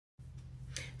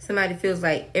somebody feels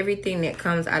like everything that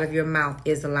comes out of your mouth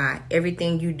is a lie.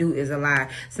 Everything you do is a lie.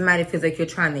 Somebody feels like you're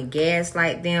trying to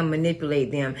gaslight them,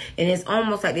 manipulate them. And it's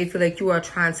almost like they feel like you are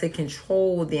trying to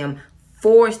control them,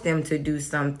 force them to do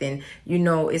something. You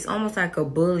know, it's almost like a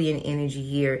bullying energy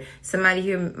here. Somebody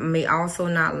here may also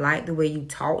not like the way you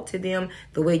talk to them,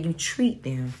 the way you treat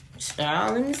them.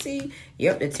 Let me see.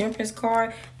 Yep, the Temperance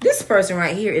card. This person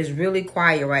right here is really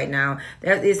quiet right now.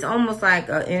 It's almost like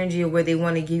an energy where they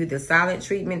want to give you the silent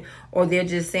treatment, or they're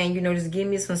just saying, you know, just give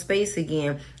me some space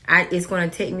again. It's going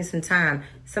to take me some time.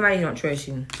 Somebody don't trust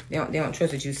you. They don't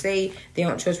trust what you say. They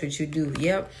don't trust what you do.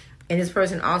 Yep. And this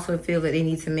person also feels that they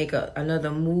need to make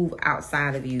another move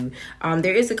outside of you.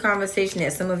 There is a conversation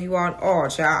that some of you are,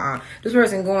 child. This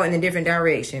person going in a different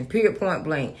direction. Period, point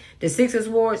blank. The Six of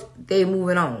Swords, they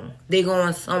moving on. They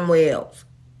going somewhere else.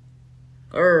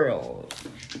 Girls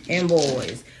and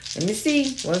boys. Let me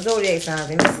see. What zodiac signs?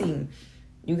 Let me see.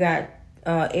 You got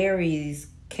Aries,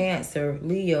 Cancer,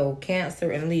 Leo, Cancer,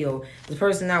 and Leo. The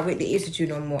person not with the issue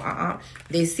no more.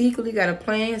 They secretly got a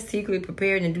plan, secretly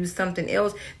prepared to do something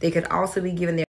else. They could also be given their